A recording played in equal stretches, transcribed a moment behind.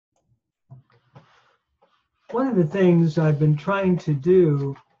One of the things I've been trying to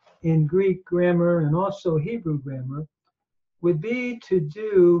do in Greek grammar and also Hebrew grammar would be to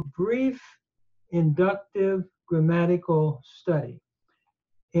do brief inductive grammatical study,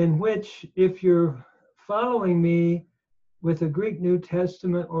 in which, if you're following me with a Greek New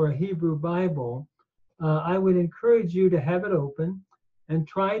Testament or a Hebrew Bible, I would encourage you to have it open and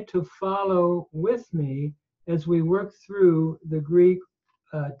try to follow with me as we work through the Greek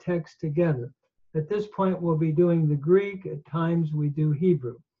text together. At this point, we'll be doing the Greek. At times, we do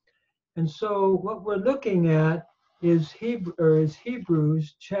Hebrew. And so what we're looking at is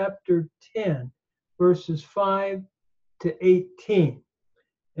Hebrews chapter 10, verses 5 to 18.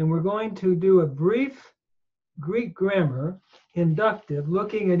 And we're going to do a brief Greek grammar, inductive,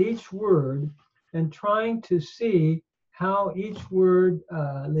 looking at each word and trying to see how each word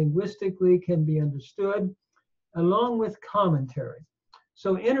linguistically can be understood, along with commentary.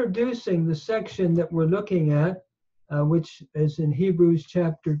 So introducing the section that we're looking at, which is in Hebrews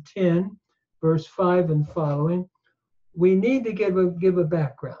chapter 10, verse 5 and following, we need to give a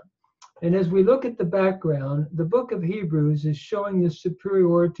background. And as we look at the background, the book of Hebrews is showing the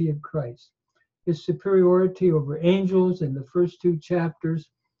superiority of Christ, his superiority over angels in the first two chapters,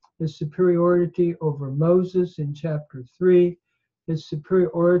 his superiority over Moses in chapter 3, his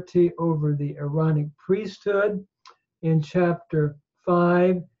superiority over the Aaronic priesthood in chapter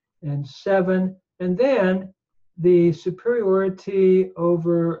 5 and 7, and then the superiority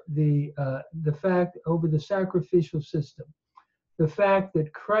over the sacrificial system, the fact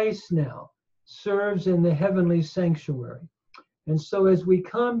that Christ now serves in the heavenly sanctuary. And so as we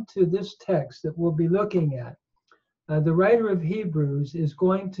come to this text that we'll be looking at, the writer of Hebrews is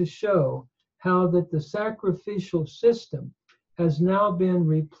going to show how that the sacrificial system has now been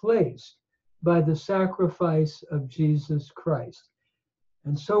replaced by the sacrifice of Jesus Christ.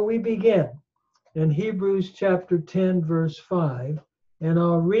 And so we begin in Hebrews chapter 10, verse 5, and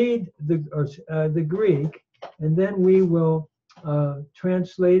I'll read the Greek, and then we will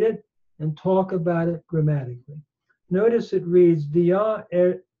translate it and talk about it grammatically. Notice it reads, Dia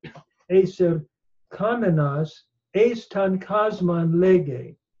eser kamenas estan kasman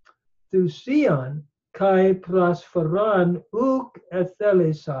lege, thusion kai prosperan uk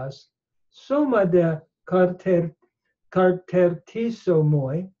ethelesas, soma de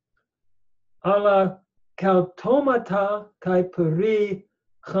cartertisomoi, ala kautomata kai peri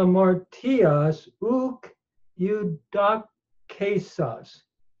chamartias uk eudakesas.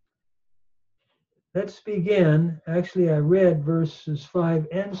 Let's begin. Actually, I read verses 5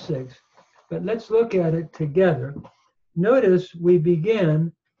 and 6, but let's look at it together. Notice we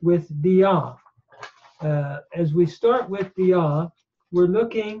begin with dia. As we start with dia, we're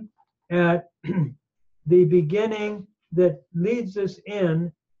looking at the beginning that leads us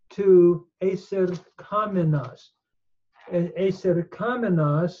in to eser kamenas. Eser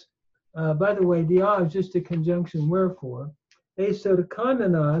kamenas, by the way, dia is just a conjunction wherefore. Eser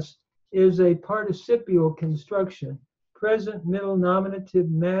kamenas is a participial construction, present middle nominative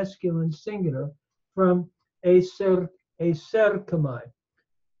masculine singular, from eserkamai.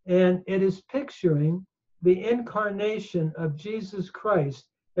 And it is picturing the incarnation of Jesus Christ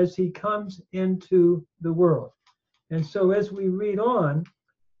as he comes into the world. And so as we read on,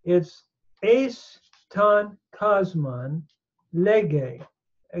 it's eis tan kosmon lege,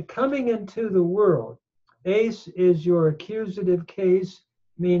 coming into the world. Eis is your accusative case,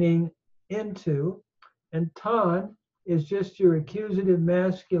 meaning into, and tan is just your accusative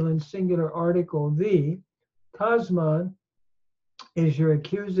masculine singular article the. Kosmon is your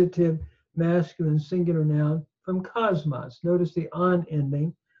accusative masculine singular noun from kosmos. Notice the on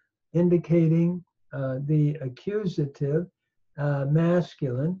ending, indicating the accusative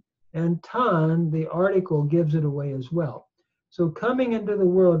masculine, and tan, the article, gives it away as well. So coming into the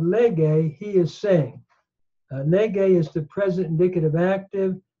world, lege, he is saying. Lege is the present indicative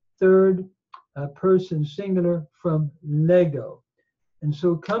active, third person singular from lego. And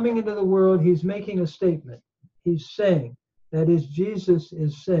so coming into the world, he's making a statement. He's saying, that is, Jesus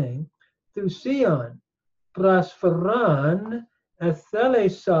is saying, thusion prosperan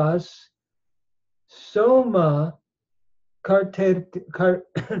ethelesas soma katertiso.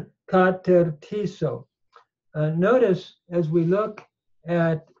 Notice as we look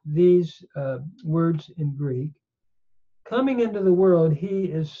at these words in Greek, coming into the world, he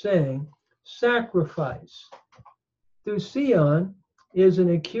is saying sacrifice. Thusion is an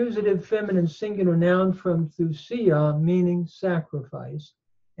accusative feminine singular noun from thusia, meaning sacrifice,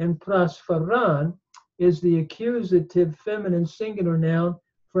 and prosperan is the accusative feminine singular noun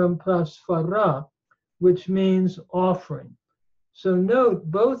from prospera, which means offering. So note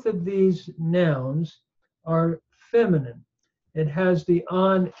both of these nouns are feminine. It has the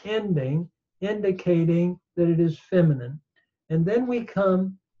on ending, indicating that it is feminine. And then we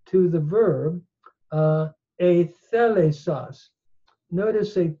come to the verb athelesos.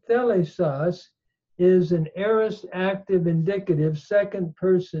 Notice athelesos is an aorist active indicative second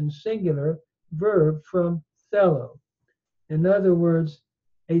person singular verb from thelo. In other words,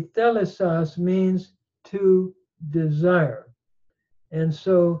 athelesos means to desire. And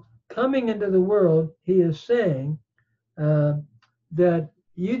so coming into the world, he is saying that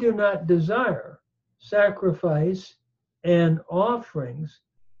you do not desire sacrifice and offerings,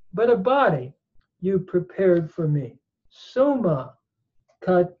 but a body you prepared for me. Soma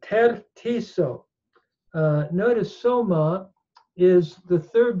katertiso. Notice soma is the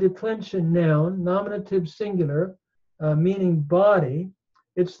third declension noun, nominative singular, meaning body.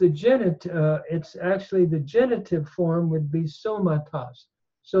 It's the it's actually the genitive form would be somatos.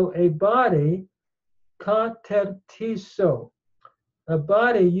 So a body, katertiso, a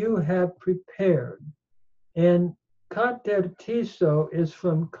body you have prepared. And katertiso is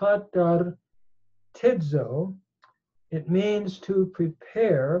from katar tidzo. It means to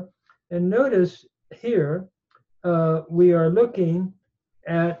prepare. And notice here, we are looking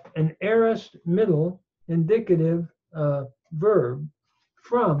at an aorist middle indicative verb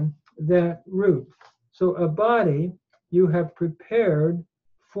from that root. So a body you have prepared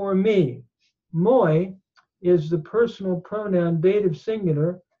for me. Moi is the personal pronoun dative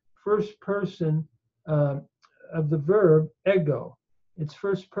singular, first person of the verb ego. It's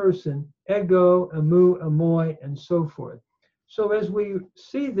first person, ego, amu, amoi, and so forth. So as we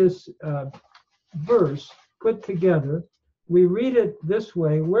see this verse put together, we read it this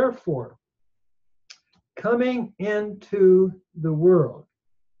way: wherefore, coming into the world,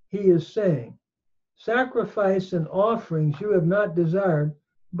 he is saying, sacrifice and offerings you have not desired,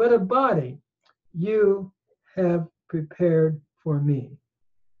 but a body you have prepared for me.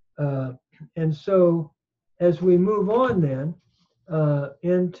 And so as we move on then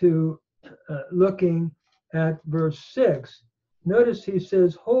into looking at verse 6, notice he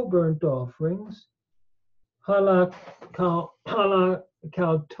says, whole burnt offerings,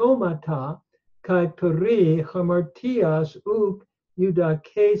 halakautomata, kai peri hamartias uk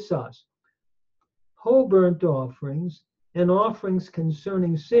eudakesas. Whole burnt offerings and offerings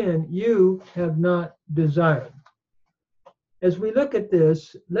concerning sin you have not desired. As we look at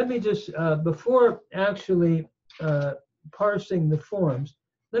this, let me just, before actually parsing the forms,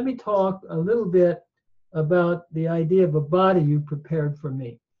 let me talk a little bit about the idea of a body you prepared for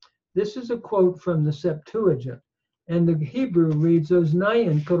me. This is a quote from the Septuagint, and the Hebrew reads,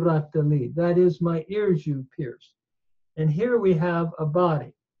 Oznayin karatali, that is, my ears you pierced. And here we have a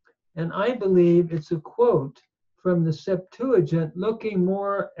body. And I believe it's a quote from the Septuagint looking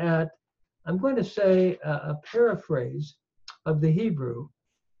more at, I'm going to say a paraphrase of the Hebrew,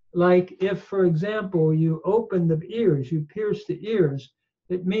 like if, for example, you open the ears, you pierce the ears,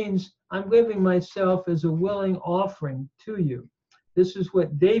 it means I'm giving myself as a willing offering to you. This is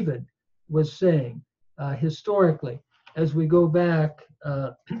what David was saying historically as we go back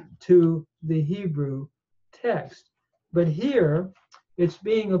to the Hebrew text. But here it's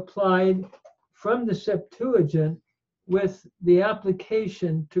being applied from the Septuagint with the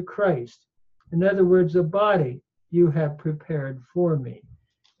application to Christ. In other words, a body you have prepared for me.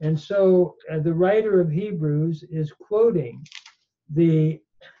 And so the writer of Hebrews is quoting the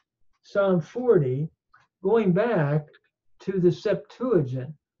Psalm 40, going back to the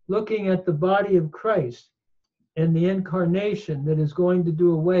Septuagint, looking at the body of Christ and the incarnation that is going to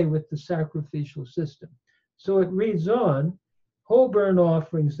do away with the sacrificial system. So it reads on, whole burnt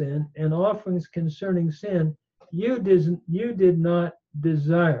offerings then, and offerings concerning sin, you did not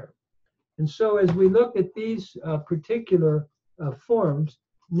desire. And so as we look at these particular forms,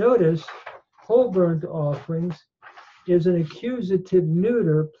 notice whole burnt offerings is an accusative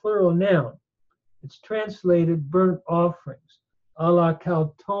neuter plural noun. It's translated burnt offerings,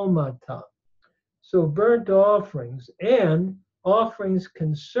 alakautomata. So burnt offerings and offerings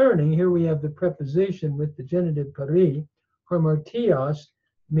concerning, here we have the preposition with the genitive peri, hamartios,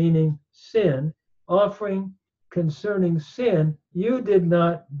 meaning sin, offering concerning sin, you did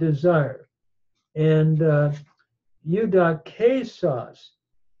not desire. And eudakesos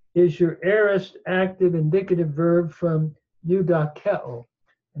is your aorist active indicative verb from eudakeo.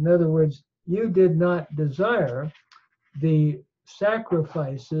 In other words, you did not desire the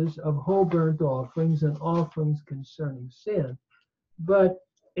sacrifices of whole burnt offerings and offerings concerning sin, but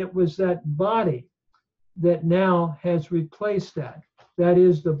it was that body that now has replaced that. That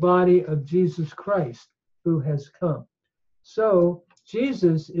is the body of Jesus Christ who has come. So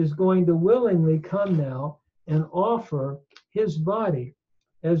Jesus is going to willingly come now and offer his body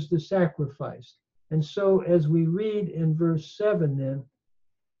as the sacrifice. And so as we read in verse 7 then,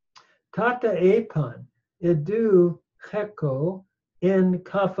 Tata epan edu heko in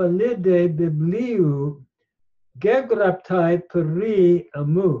kafalide bibliu gegraptai peri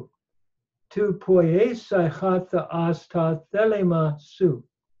amu tu poiesai hatha asta thelema su.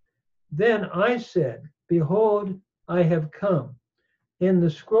 Then I said, behold, I have come. In the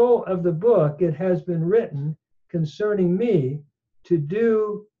scroll of the book it has been written concerning me to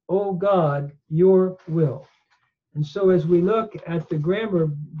do, O God, your will. And so as we look at the grammar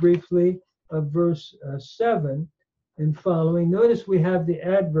briefly of verse 7 and following, notice we have the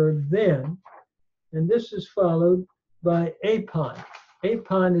adverb then, and this is followed by apon.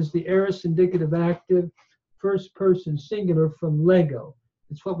 Apon is the aorist indicative active, first person singular from lego.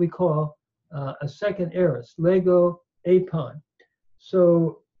 It's what we call a second aorist, lego, apon.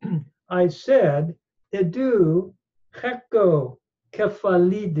 So I said, edu heko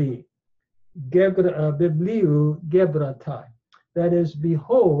kefalidi bibliu gebratai. That is,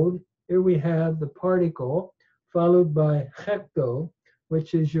 behold, here we have the particle followed by heko,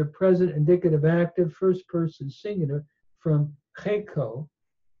 which is your present indicative active, first person singular from heko,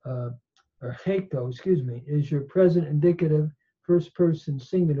 or heko, excuse me, is your present indicative, first person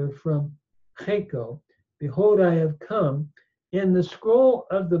singular from heko. Behold, I have come. In the scroll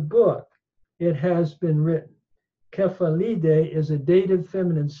of the book, it has been written. Kephalide is a dative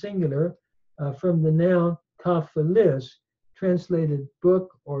feminine singular from the noun kaphalis, translated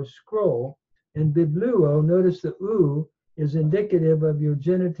book or scroll. And bibluo, notice the u is indicative of your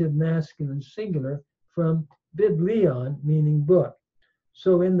genitive masculine singular from biblion, meaning book.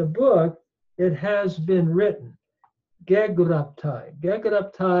 So in the book, it has been written. Gegraptai.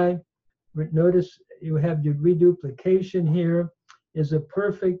 Gegraptai, notice you have your reduplication here, is a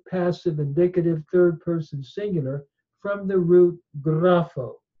perfect passive indicative third person singular from the root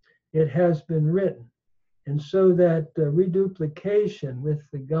grapho. It has been written. And so that reduplication with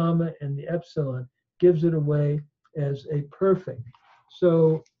the gamma and the epsilon gives it away as a perfect.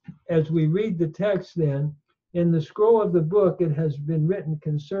 So as we read the text then, in the scroll of the book it has been written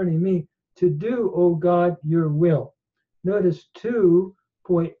concerning me to do, O God, your will. Notice to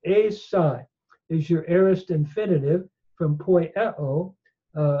poiesai is your aorist infinitive from poieo,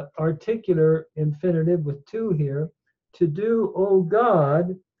 articular infinitive with to here, to do, O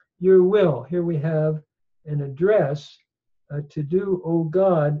God, your will. Here we have an address, to do, O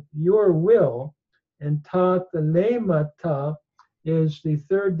God, your will. And ta thelema ta is the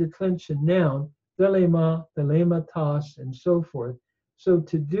third declension noun, thelema, thelema tas, and so forth. So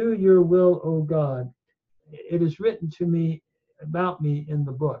to do your will, O God, it is written to me, about me in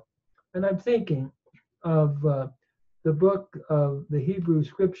the book. And I'm thinking of the book of the Hebrew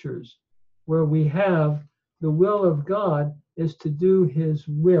scriptures, where we have the will of God is to do his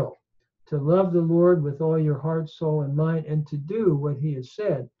will, to love the Lord with all your heart, soul, and mind, and to do what he has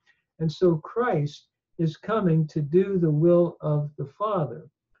said. And so Christ is coming to do the will of the Father.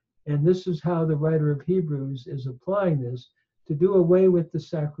 And this is how the writer of Hebrews is applying this, to do away with the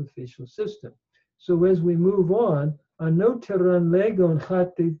sacrificial system. So as we move on, anoteran legon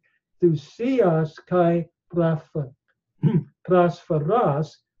chati thusias kai prasfaras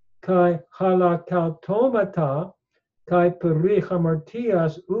kai halakautomata kai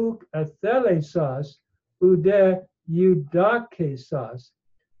perichamartias uk athelesas ude eudakesas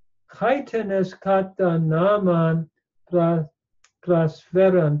chaitenes kata naman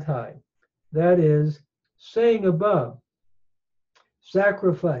prasferantai. That is, saying above,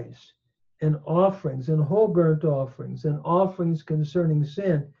 sacrifice and offerings and whole burnt offerings and offerings concerning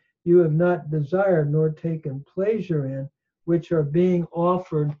sin you have not desired nor taken pleasure in, which are being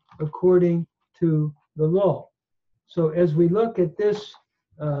offered according to the law. So as we look at this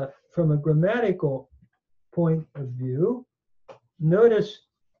from a grammatical point of view, notice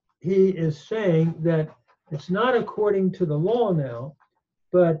he is saying that it's not according to the law now,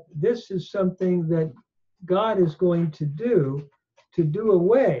 but this is something that God is going to do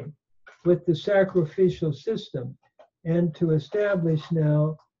away with the sacrificial system and to establish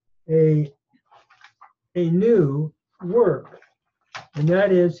now a new work. And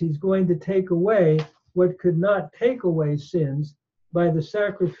that is, he's going to take away what could not take away sins by the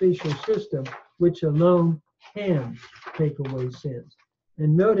sacrificial system, which alone can take away sins.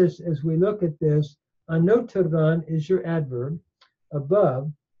 And notice as we look at this, anoteran is your adverb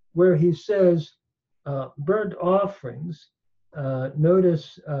above, where he says burnt offerings.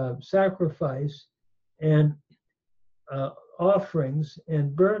 Notice sacrifice and offerings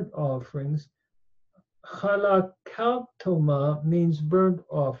and burnt offerings Chalakaltoma means burnt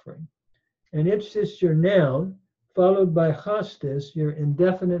offering. And it's just your noun, followed by hostis, your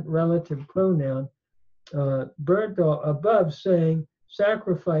indefinite relative pronoun, burnt above, saying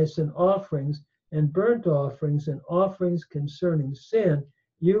sacrifice and offerings and burnt offerings and offerings concerning sin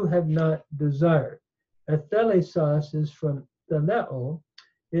you have not desired. Athelesos is from theleo.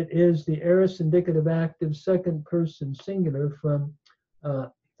 It is the aorist indicative active second person singular from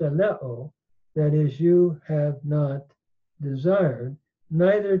theleo, that is, you have not desired,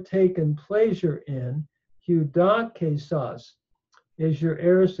 neither taken pleasure in. Eudakesos is your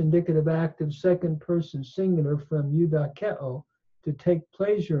aorist indicative active second person singular from eudakeo, to take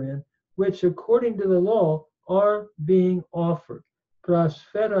pleasure in, which according to the law are being offered.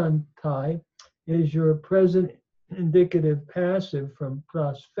 Prosperantai is your present indicative passive from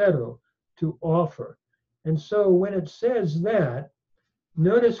prospero, to offer. And so when it says that,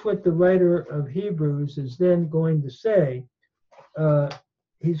 notice what the writer of Hebrews is then going to say.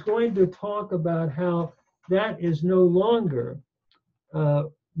 He's going to talk about how that is no longer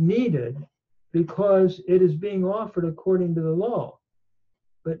needed because it is being offered according to the law.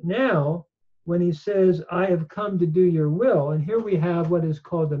 But now, when he says, I have come to do your will, and here we have what is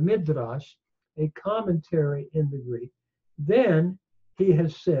called a midrash, a commentary in the Greek, then he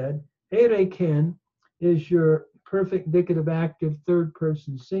has said, ereken is your perfect indicative active third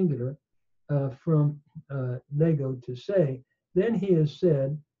person singular from lego, to say. Then he has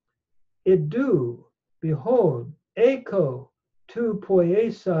said, idu, behold, eko, tu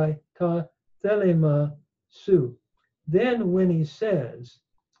poiesai ta thelema su. Then when he says,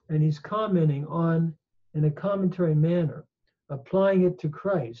 and he's commenting on, in a commentary manner, applying it to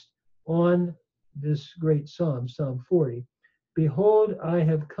Christ on this great psalm, Psalm 40, behold, I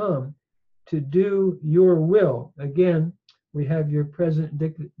have come to do your will. Again, we have your present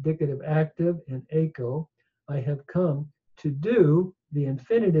indicative active in echo. I have come to do, the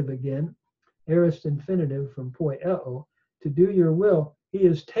infinitive again, aorist infinitive from poieo, to do your will. He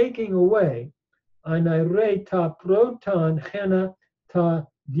is taking away anaire ta proton hena ta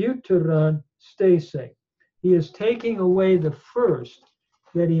deuteron stase. He is taking away the first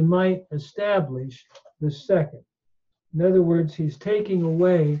that he might establish the second. In other words, he's taking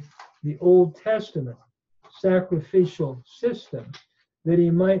away the Old Testament sacrificial system that he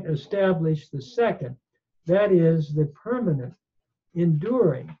might establish the second, that is, the permanent,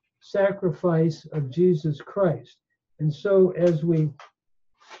 enduring sacrifice of Jesus Christ. And so as we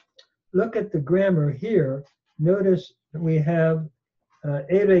look at the grammar here, notice we have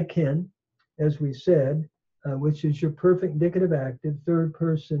ereken, as we said, which is your perfect indicative active, third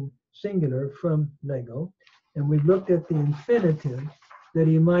person singular from lego. And we've looked at the infinitive, that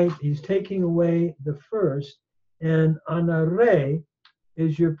he's taking away the first, and anare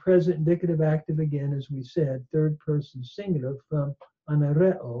is your present indicative active again, as we said, third person singular from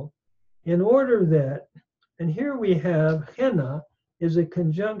anareo, in order that, and here we have hena is a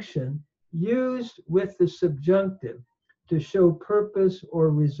conjunction used with the subjunctive to show purpose or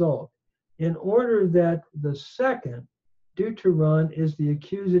result, in order that the second, deuteron, is the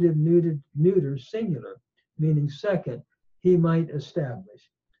accusative neuter singular, meaning second, he might establish.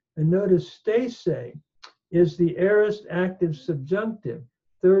 And notice stase is the aorist active subjunctive,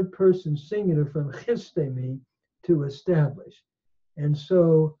 third person singular from chistemi, to establish. And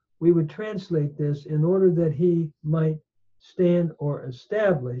so we would translate this, in order that he might stand or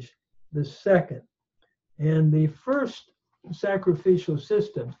establish the second. And the first sacrificial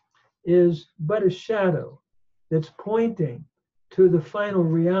system is but a shadow that's pointing to the final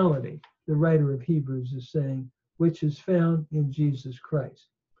reality, the writer of Hebrews is saying, which is found in Jesus Christ.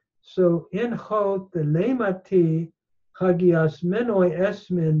 So in hot the lemati hagias menoi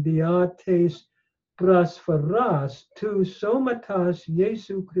esmin diates prasfaras tu somatas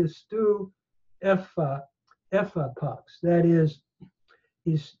Jesu Christu ephapax. That is,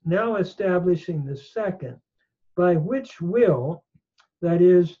 he's now establishing the second, by which will, that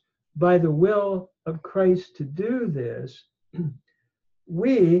is, by the will of Christ to do this,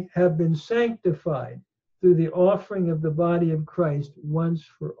 we have been sanctified through the offering of the body of Christ once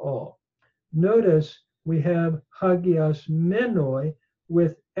for all. Notice we have hagias menoi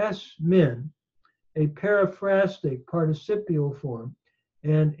with es min, a periphrastic participial form,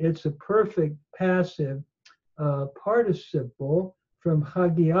 and it's a perfect passive participle from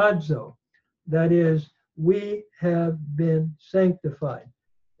hagiadzo, that is, we have been sanctified.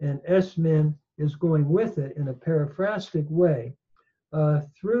 And es min is going with it in a periphrastic way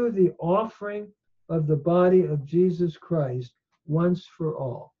through the offering of the body of Jesus Christ once for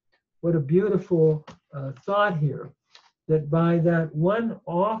all. What a beautiful thought here, that by that one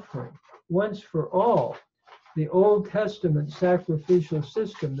offering once for all, the Old Testament sacrificial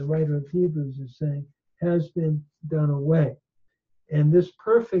system, the writer of Hebrews is saying, has been done away. And this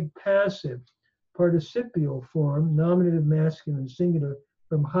perfect passive participial form, nominative masculine singular,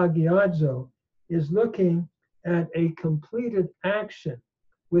 from hagiadzo, is looking at a completed action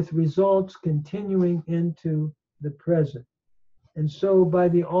with results continuing into the present. And so by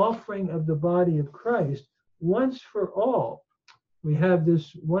the offering of the body of Christ, once for all, we have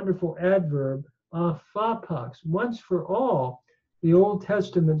this wonderful adverb, aphapax. Once for all, the Old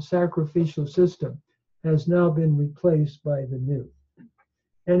Testament sacrificial system has now been replaced by the new.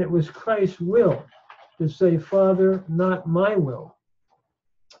 And it was Christ's will to say, Father, not my will,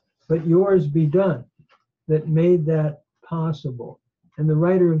 but yours be done, that made that possible. And the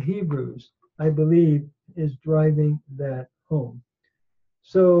writer of Hebrews, I believe, is driving that home.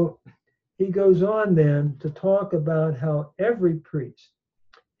 So he goes on then to talk about how every priest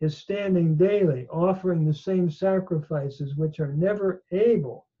is standing daily offering the same sacrifices which are never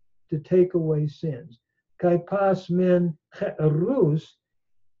able to take away sins. Kai pas men rus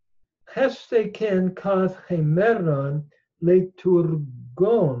hesteken kath hemeron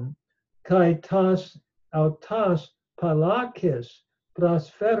leturgon kai tas autas palakis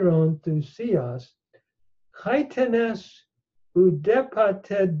prosperon thusias haitenes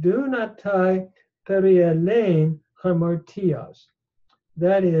udepate dunatai perielein hamartias.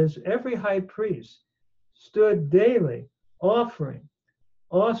 That is, every high priest stood daily offering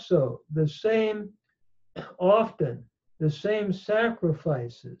also often the same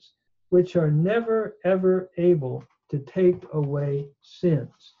sacrifices which are never ever able to take away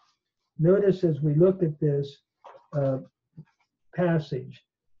sins. Notice as we look at this passage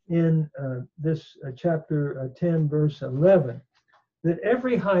in this chapter 10, verse 11, that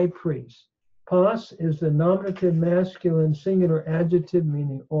every high priest, pas is the nominative masculine singular adjective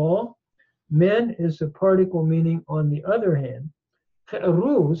meaning all, men is the particle meaning on the other hand,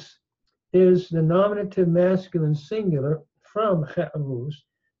 cherus is the nominative masculine singular from cherus.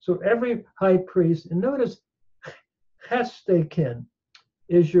 So every high priest, and notice chestekin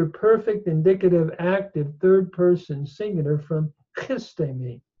is your perfect indicative active third person singular from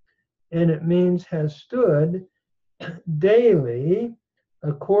chistemi, and it means has stood daily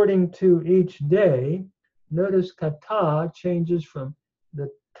according to each day. Notice kata changes from the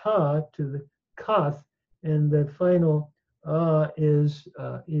ta to the kath, and the final is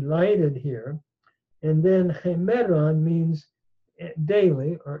elided here. And then hemeron means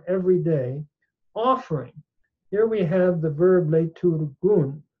daily or every day offering. Here we have the verb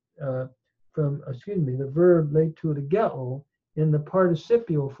leiturgun the verb leiturgeo in the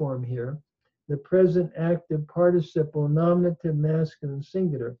participial form here, the present active participle nominative masculine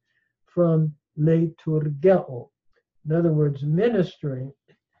singular from leiturgeo. In other words, ministering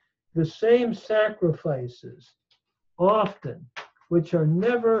the same sacrifices often, which are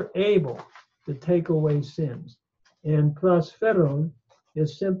never able to take away sins. And prosperon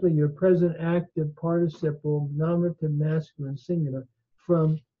is simply your present active participle nominative masculine singular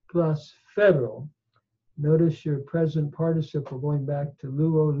from prospero. Notice your present participle going back to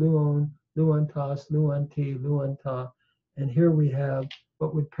luo, luon, luantas, luanti, luanta. And here we have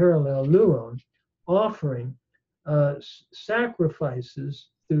what would parallel luon, offering sacrifices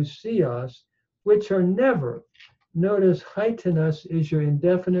through sios, which are never. Notice heitenas is your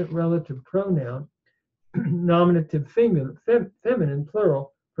indefinite relative pronoun, nominative feminine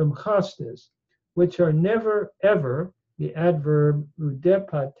plural from chastis, which are never ever, the adverb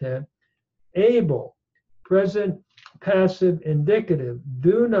udepate, able, present passive indicative,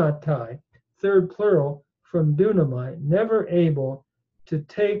 dunatai, third plural from dunamai, never able to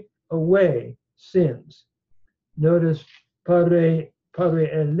take away sins. Notice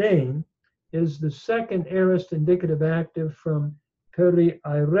perielein is the second aorist indicative active from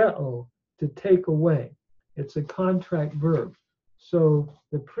periaireo, to take away. It's a contract verb. So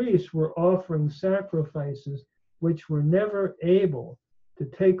the priests were offering sacrifices which were never able to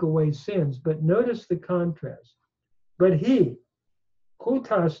take away sins. But notice the contrast. But he,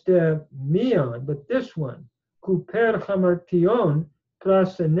 kutas de mion, but this one, kuper hamartion,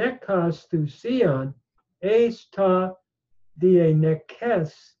 prasenekas thusion, eis ta die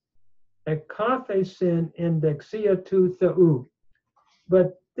nekes, ekathesin indexia tu theou.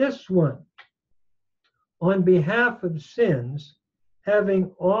 But this one, on behalf of sins,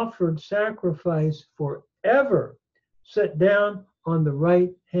 having offered sacrifice forever, sit down on the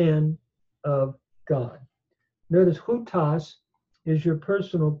right hand of God. Notice hutas is your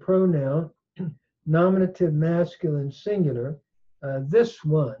personal pronoun, nominative masculine singular. This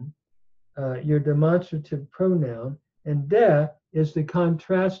one, your demonstrative pronoun, And de is the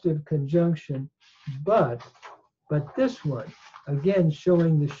contrastive conjunction but this one, again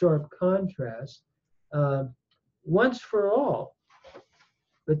showing the sharp contrast, once for all,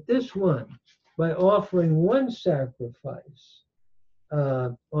 but this one, by offering one sacrifice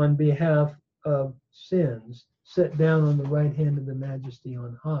on behalf of sins, set down on the right hand of the Majesty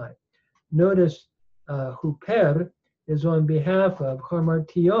on high. Notice huper is on behalf of,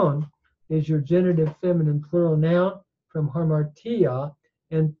 hamartion is your genitive feminine plural noun from hamartia,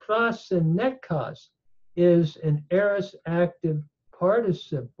 and prasenekos is an aorist active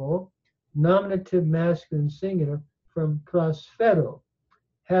participle, nominative masculine singular from prosphero,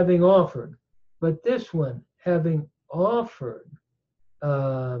 having offered. But this one, having offered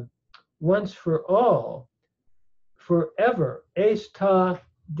once for all, forever, esta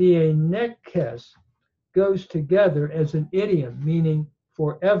dienekes, goes together as an idiom meaning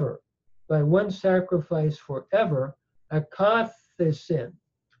forever. By one sacrifice forever, akathesin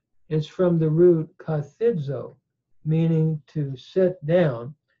is from the root kathidzo, meaning to sit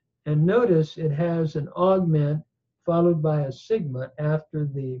down. And notice it has an augment followed by a sigma after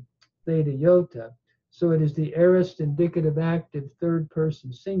the theta iota. So it is the aorist indicative active third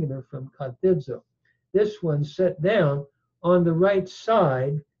person singular from kathidzo. This one set down on the right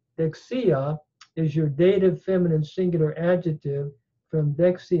side. Dexia is your dative feminine singular adjective from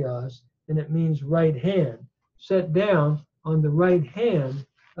dexios, and it means right hand. Set down on the right hand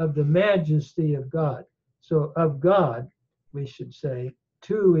of the majesty of God. So of God, we should say,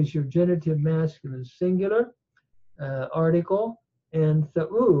 two is your genitive masculine singular article, and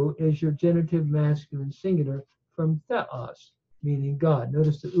theou is your genitive masculine singular from theos, meaning God.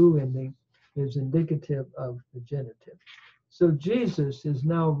 Notice the ou ending is indicative of the genitive. So Jesus is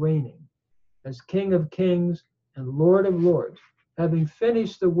now reigning as King of Kings and Lord of Lords. Having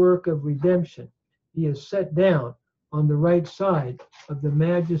finished the work of redemption, he is set down on the right side of the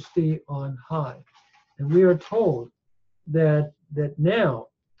Majesty on high. And we are told that now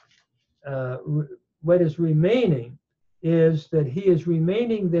what is remaining is that he is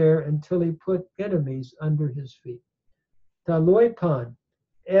remaining there until he put enemies under his feet. Taloipan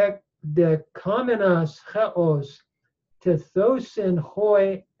ek de kamenas chaos tethosin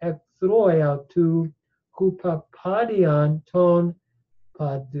hoi ek throiautu hupapadian ton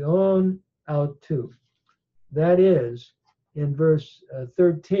padion autu. That is, in verse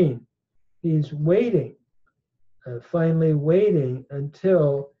 13, he's waiting, finally waiting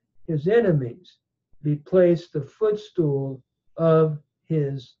until his enemies be placed the footstool of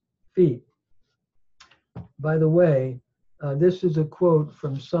his feet. By the way, this is a quote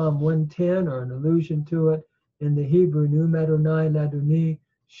from Psalm 110, or an allusion to it in the Hebrew, Nu Madonai Laduni,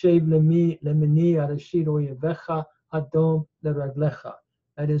 Shev Lemi Lemini Arashiro Yevecha Adom Leraglecha.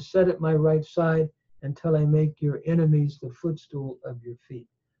 That is, set at my right side until I make your enemies the footstool of your feet.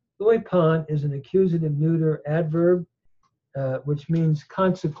 Loipan is an accusative neuter adverb, which means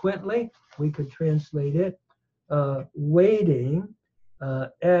consequently. We could translate it. Waiting.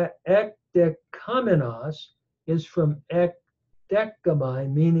 Ekdekamenos is from ekdekamai,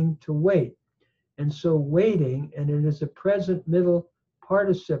 meaning to wait. And so waiting, and it is a present middle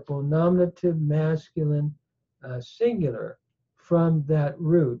participle, nominative masculine singular from that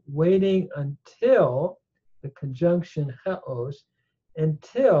root. Waiting until the conjunction chaos,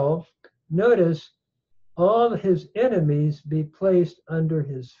 until, notice, all his enemies be placed under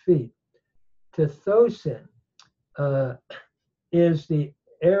his feet. Tethosin is the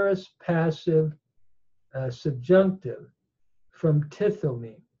aorist passive subjunctive from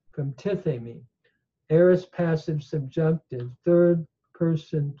tithemi, aorist passive subjunctive third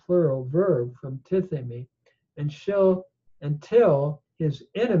person plural verb from tithemi, and shall until his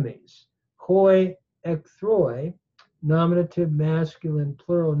enemies, hoi ekthroi, nominative masculine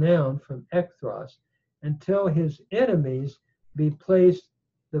plural noun from ekthros, until his enemies be placed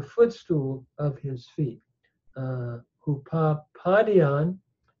the footstool of his feet. Hupapadion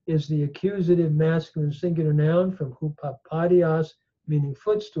is the accusative masculine singular noun from hupapadios, meaning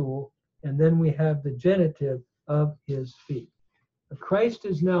footstool, and then we have the genitive of his feet. Christ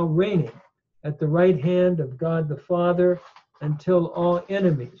is now reigning at the right hand of God the Father until all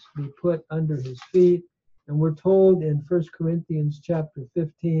enemies be put under his feet. And we're told in 1 Corinthians chapter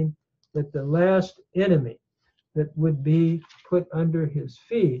 15 that the last enemy that would be put under his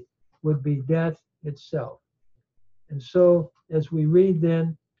feet would be death itself. And so as we read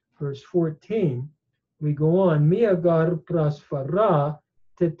then verse 14, we go on, miagar prasfara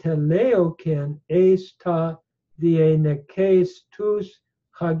teteleoken esta dienekes tus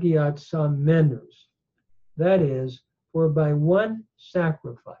hagiat menus. That is, for by one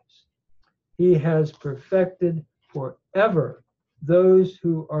sacrifice he has perfected forever those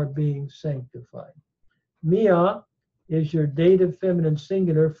who are being sanctified. Mia is your dative feminine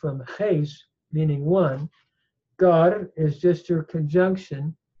singular from ches, meaning one. Gar is just your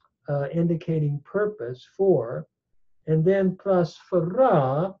conjunction indicating purpose, for. And then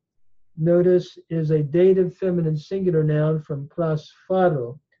plasphara, notice, is a dative feminine singular noun from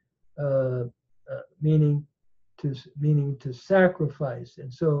plaspharo, meaning to sacrifice,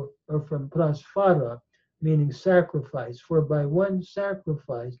 and so, or from plasphara, meaning sacrifice. For by one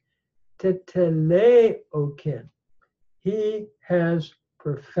sacrifice, teteleoken, he has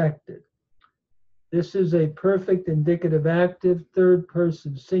perfected. This is a perfect indicative active third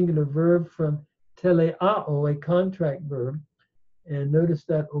person singular verb from teleao, a contract verb. And notice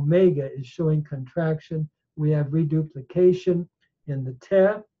that omega is showing contraction. We have reduplication in the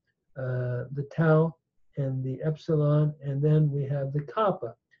te, the tau, and the epsilon, and then we have the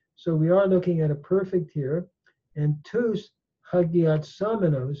kappa. So we are looking at a perfect here. And tous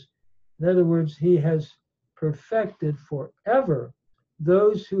hagiatsamenos, in other words, he has perfected forever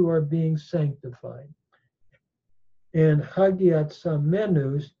those who are being sanctified. And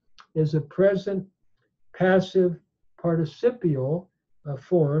hagiatsamenos is a present passive participial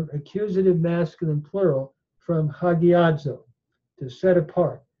form, accusative masculine plural, from hagiadzo, to set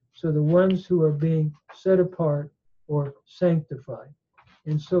apart. So the ones who are being set apart or sanctified.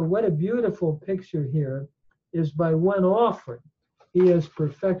 And so what a beautiful picture here is by one offering, he has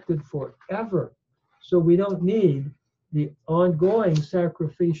perfected forever. So we don't need the ongoing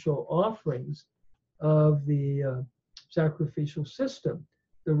sacrificial offerings of the sacrificial system,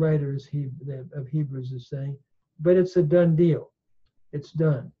 the writers of Hebrews is saying, but it's a done deal. It's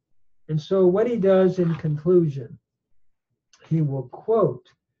done. And so what he does in conclusion, he will quote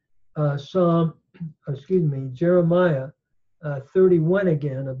Jeremiah 31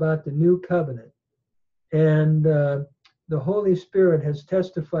 again about the new covenant. And the Holy Spirit has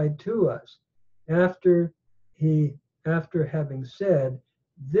testified to us after having said,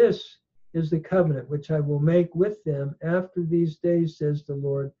 this is the covenant which I will make with them after these days, says the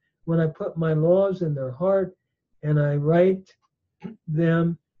Lord, when I put my laws in their heart and I write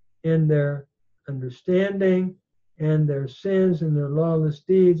them in their understanding, and their sins and their lawless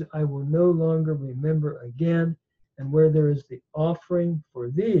deeds I will no longer remember again. And where there is the offering for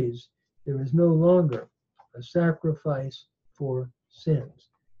these, there is no longer a sacrifice for sins.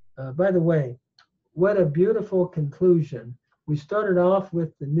 By the way, what a beautiful conclusion. We started off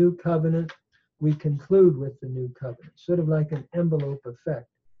with the new covenant. We conclude with the new covenant, sort of like an envelope effect.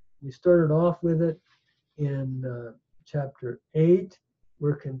 We started off with it in chapter 8.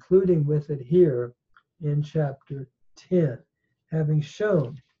 We're concluding with it here in chapter 10, having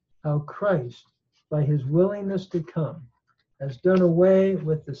shown how Christ, by his willingness to come, has done away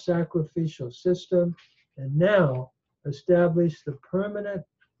with the sacrificial system and now established the permanent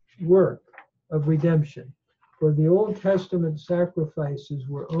work of redemption. For the Old Testament sacrifices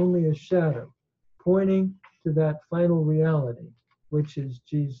were only a shadow, pointing to that final reality, which is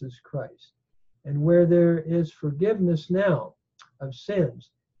Jesus Christ. And where there is forgiveness now of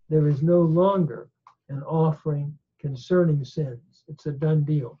sins, there is no longer an offering concerning sins. It's a done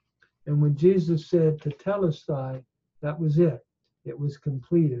deal. And when Jesus said tetelestai, that was it. It was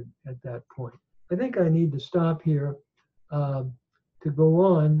completed at that point. I think I need to stop here. To go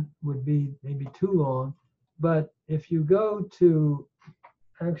on would be maybe too long, but if you go to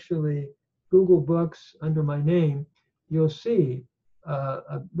actually Google Books under my name, you'll see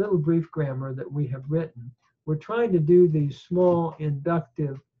a little brief grammar that we have written. We're trying to do these small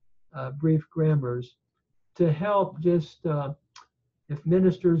inductive brief grammars to help just if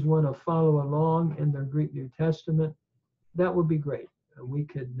ministers want to follow along in their Greek New Testament, that would be great. We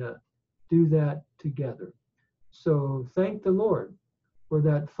could do that together. So thank the Lord for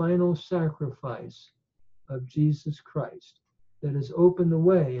that final sacrifice of Jesus Christ that has opened the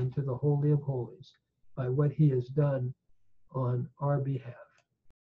way into the Holy of Holies by what he has done on our behalf.